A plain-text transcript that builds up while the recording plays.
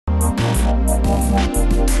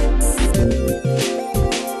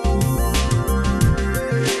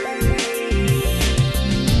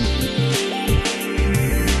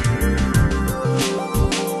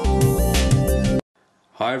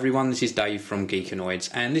Hi everyone, this is Dave from Geekanoids,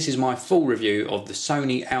 and this is my full review of the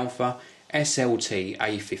Sony Alpha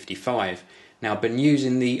SLT-A55. Now, I've been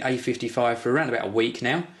using the A55 for around about a week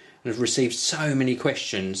now, and have received so many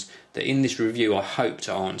questions that in this review I hope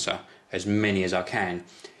to answer as many as I can.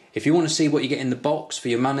 If you want to see what you get in the box for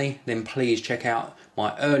your money, then please check out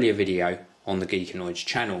my earlier video on the Geekanoids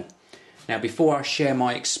channel. Now, before I share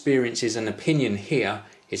my experiences and opinion, here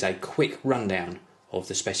is a quick rundown of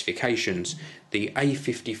the specifications. The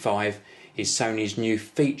A55 is Sony's new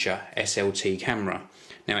feature SLT camera.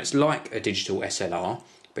 Now, it's like a digital SLR,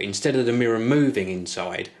 but instead of the mirror moving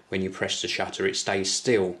inside when you press the shutter, it stays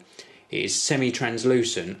still. It is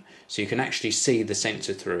semi-translucent, so you can actually see the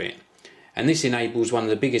sensor through it. And this enables one of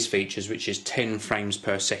the biggest features, which is 10 frames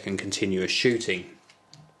per second continuous shooting.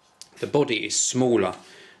 The body is smaller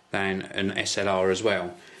than an SLR as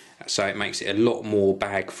well, so it makes it a lot more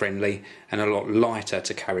bag friendly and a lot lighter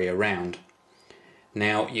to carry around.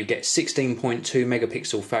 Now, you get 16.2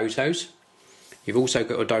 megapixel photos. You've also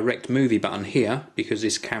got a direct movie button here because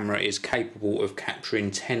this camera is capable of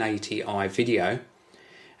capturing 1080i video,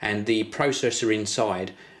 and the processor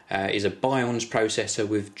inside is a Bionz processor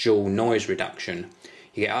with dual noise reduction.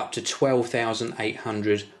 You get up to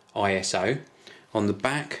 12,800 ISO. On the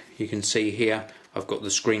back you can see here I've got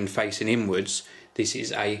the screen facing inwards. This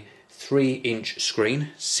is a 3-inch screen,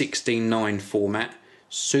 16:9 format,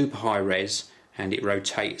 super high res, and it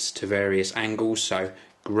rotates to various angles, so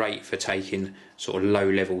great for taking sort of low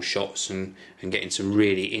level shots and getting some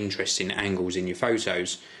really interesting angles in your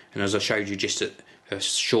photos. And as I showed you just a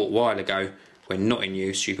short while ago, when not in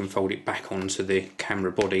use you can fold it back onto the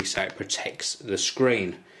camera body so it protects the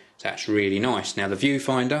screen. So that's really nice. Now, the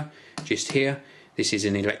viewfinder just here, this is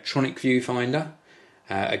an electronic viewfinder.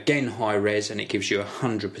 Again, high res, and it gives you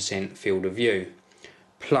 100% field of view.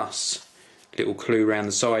 Plus, little clue around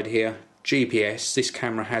the side here, GPS. This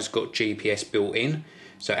camera has got GPS built in,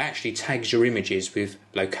 so it actually tags your images with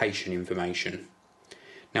location information.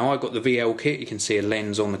 Now, I got the VL kit. You can see a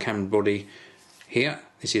lens on the camera body here.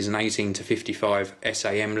 This is an 18-55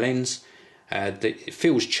 SAM lens. It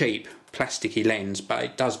feels cheap, plasticky lens, but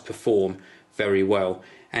it does perform very well.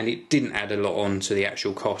 And it didn't add a lot on to the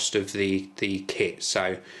actual cost of the kit,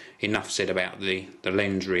 so enough said about the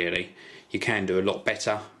lens really. You can do a lot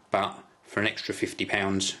better, but for an extra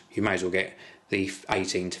 £50 you may as well get the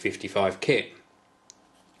 18-55 kit.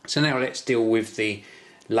 So now let's deal with the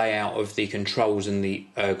layout of the controls and the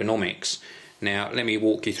ergonomics. Now, let me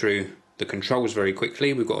walk you through the controls very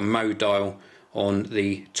quickly. We've got a mode dial on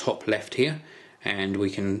the top left here, and we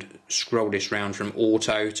can scroll this round from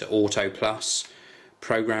auto to auto plus,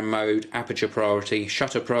 program mode, aperture priority,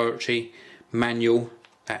 shutter priority, manual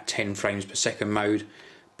at 10 frames per second mode,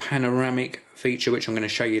 panoramic feature, which I'm going to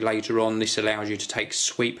show you later on. This allows you to take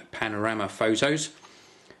sweep panorama photos,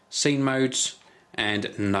 scene modes,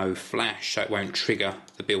 and no flash, so it won't trigger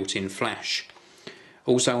the built-in flash.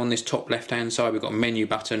 Also, on this top left hand side we've got a menu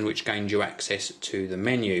button which gains you access to the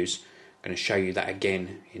menus. I'm going to show you that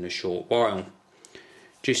again in a short while.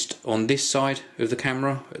 Just on this side of the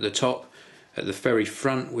camera at the top, at the very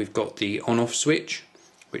front, we've got the on-off switch,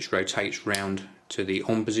 which rotates round to the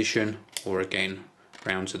on position, or again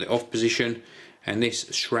round to the off position, and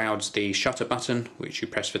this shrouds the shutter button, which you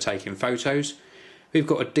press for taking photos. We've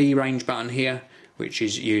got a D range button here, which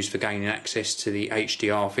is used for gaining access to the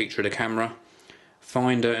HDR feature of the camera.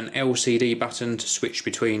 Finder and LCD button to switch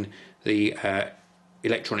between the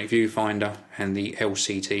electronic viewfinder and the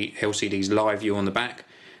LCD's live view on the back.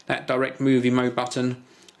 That direct movie mode button.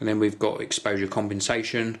 And then we've got exposure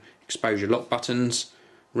compensation, exposure lock buttons.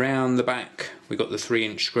 Round the back we've got the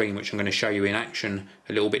 3-inch screen, which I'm going to show you in action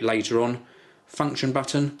a little bit later on. Function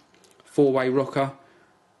button, 4-way rocker,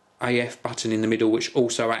 AF button in the middle, which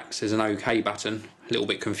also acts as an OK button. A little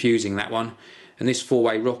bit confusing, that one. And this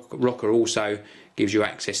 4-way rocker also gives you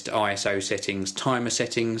access to ISO settings, timer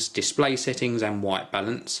settings, display settings and white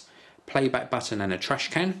balance. Playback button and a trash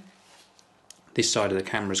can. This side of the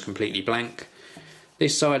camera is completely blank.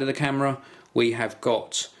 This side of the camera we have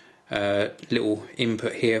got a little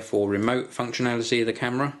input here for remote functionality of the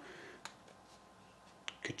camera.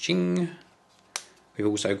 Ka-ching. We've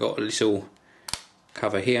also got a little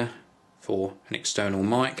cover here for an external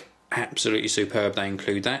mic. Absolutely superb, they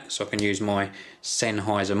include that, so I can use my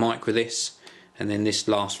Sennheiser mic with this. And then this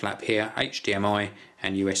last flap here, HDMI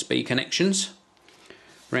and USB connections.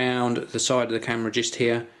 Round the side of the camera just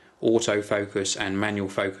here, autofocus and manual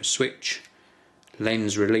focus switch.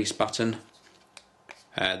 Lens release button,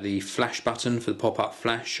 the flash button for the pop-up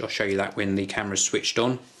flash. I'll show you that when the camera's switched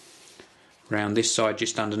on. Around this side,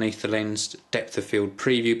 just underneath the lens, depth of field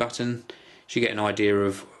preview button, so you get an idea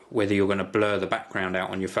of whether you're going to blur the background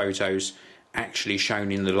out on your photos actually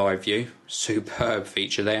shown in the live view. Superb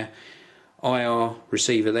feature there. IR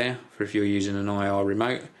receiver there for if you're using an IR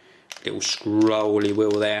remote. Little scrolly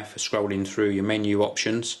wheel there for scrolling through your menu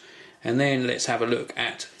options. And then let's have a look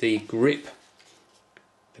at the grip.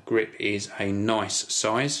 The grip is a nice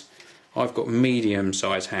size. I've got medium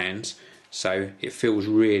size hands, so it feels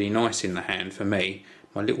really nice in the hand for me.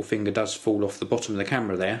 My little finger does fall off the bottom of the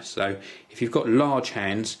camera there, so if you've got large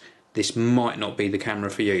hands, this might not be the camera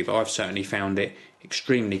for you, but I've certainly found it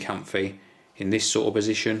extremely comfy in this sort of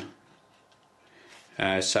position.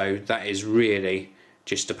 So that is really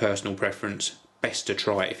just a personal preference. Best to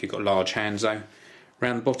try it if you've got large hands though.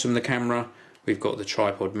 Around the bottom of the camera we've got the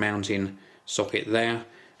tripod mounting socket there,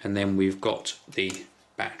 and then we've got the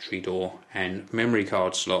battery door and memory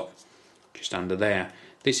card slot just under there.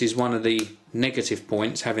 This is one of the negative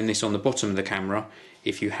points, having this on the bottom of the camera.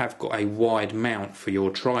 If you have got a wide mount for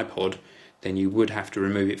your tripod, then you would have to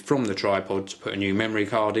remove it from the tripod to put a new memory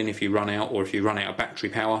card in if you run out, or if you run out of battery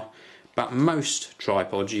power. But most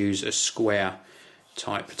tripods use a square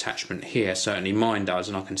type attachment here, certainly mine does,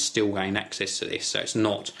 and I can still gain access to this, so it's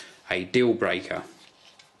not a deal breaker.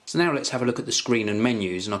 So now let's have a look at the screen and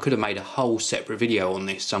menus, and I could have made a whole separate video on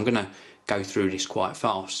this, so I'm going to go through this quite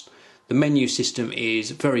fast. The menu system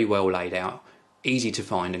is very well laid out, easy to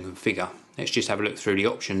find and configure. Let's just have a look through the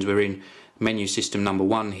options. We're in menu system number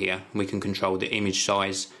 1 here, and we can control the image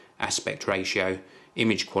size, aspect ratio,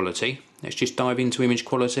 image quality. Let's just dive into image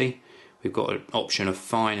quality. We've got an option of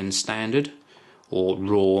fine and standard, or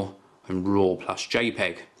raw and raw plus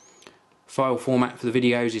JPEG. File format for the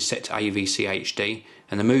videos is set to AVC HD,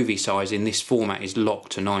 and the movie size in this format is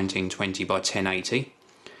locked to 1920 by 1080.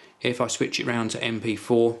 If I switch it round to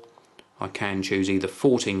MP4, I can choose either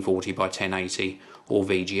 1440 by 1080 or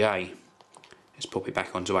VGA. Let's pop it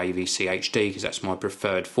back onto AVC HD because that's my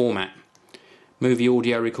preferred format. Movie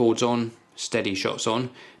audio records on, steady shots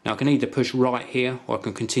on. Now I can either push right here, or I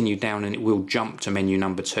can continue down and it will jump to menu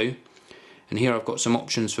number 2. And here I've got some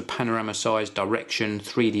options for panorama size, direction,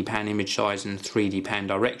 3D pan image size and 3D pan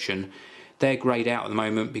direction. They're greyed out at the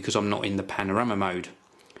moment because I'm not in the panorama mode.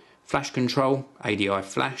 Flash control, ADI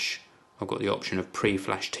flash. I've got the option of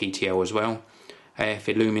pre-flash TTL as well. AF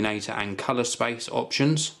illuminator and colour space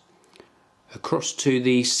options. Across to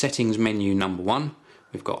the settings menu number 1,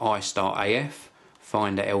 we've got iStart AF,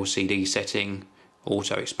 Finder LCD setting,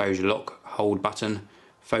 auto exposure lock hold button,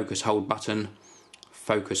 focus hold button,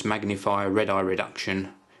 focus magnifier, red eye reduction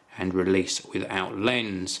and release without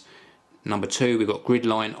lens. Number 2, we've got grid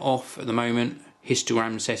line off at the moment,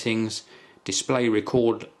 histogram settings, display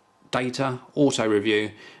record data, auto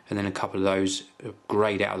review, and then a couple of those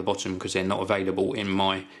greyed out at the bottom because they're not available in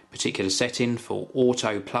my particular setting, for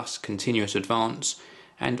auto plus continuous advance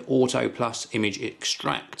and auto plus image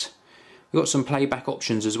extract. We've got some playback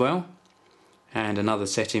options as well, and another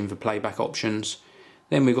setting for playback options.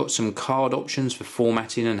 Then we've got some card options for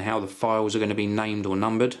formatting and how the files are going to be named or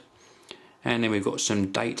numbered. And then we've got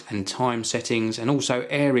some date and time settings, and also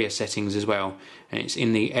area settings as well. And it's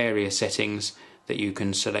in the area settings that you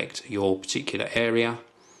can select your particular area.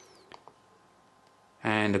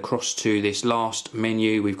 And across to this last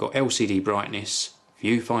menu, we've got LCD brightness,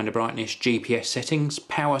 viewfinder brightness, GPS settings,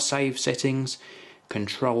 power save settings,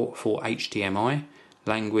 control for HDMI,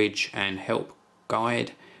 language and help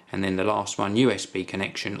guide, and then the last one, USB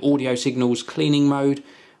connection, audio signals, cleaning mode,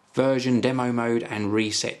 version demo mode and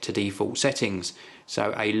reset to default settings.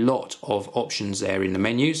 So a lot of options there in the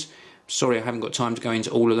menus. Sorry I haven't got time to go into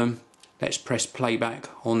all of them. Let's press playback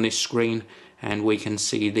on this screen and we can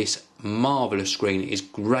see this marvellous screen. It is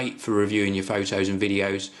great for reviewing your photos and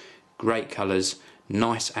videos. Great colours,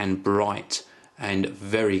 nice and bright and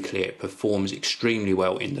very clear. It performs extremely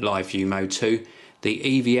well in the live view mode too. The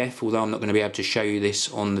EVF, although I'm not going to be able to show you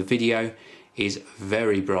this on the video, is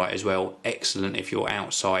very bright as well. Excellent if you're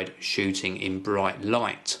outside shooting in bright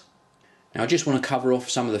light. Now I just want to cover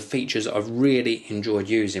off some of the features I've really enjoyed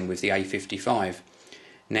using with the A55.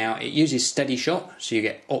 Now it uses steady shot, so you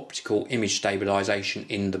get optical image stabilisation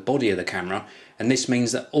in the body of the camera, and this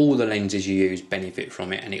means that all the lenses you use benefit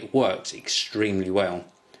from it and it works extremely well.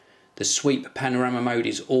 The sweep panorama mode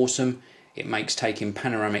is awesome. It makes taking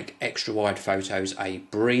panoramic extra wide photos a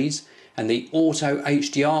breeze, and the auto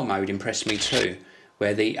HDR mode impressed me too,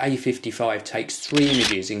 where the A55 takes 3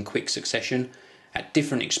 images in quick succession at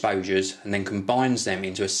different exposures and then combines them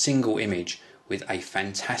into a single image with a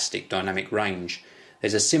fantastic dynamic range.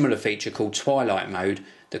 There's a similar feature called twilight mode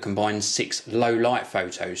that combines 6 low light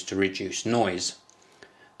photos to reduce noise.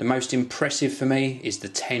 The most impressive for me is the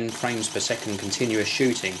 10 frames per second continuous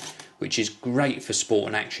shooting, which is great for sport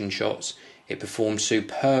and action shots. It performed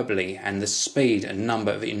superbly, and the speed and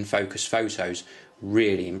number of in-focus photos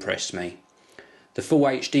really impressed me. The full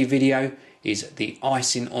HD video is the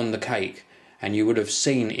icing on the cake, and you would have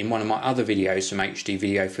seen in one of my other videos some HD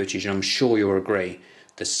video footage, and I'm sure you'll agree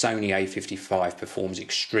the Sony A55 performs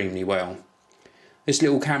extremely well. This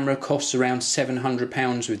little camera costs around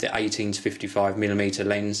 £700 with the 18-55mm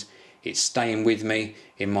lens. It's staying with me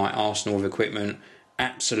in my arsenal of equipment.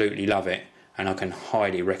 Absolutely love it, and I can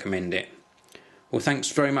highly recommend it. Well,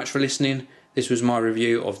 thanks very much for listening. This was my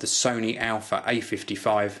review of the Sony Alpha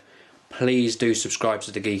A55. Please do subscribe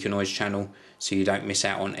to the Geekanoids channel so you don't miss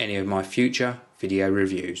out on any of my future video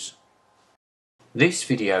reviews. This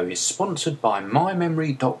video is sponsored by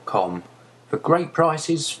mymemory.com. For great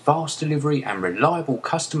prices, fast delivery and reliable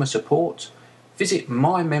customer support, visit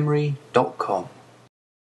mymemory.com.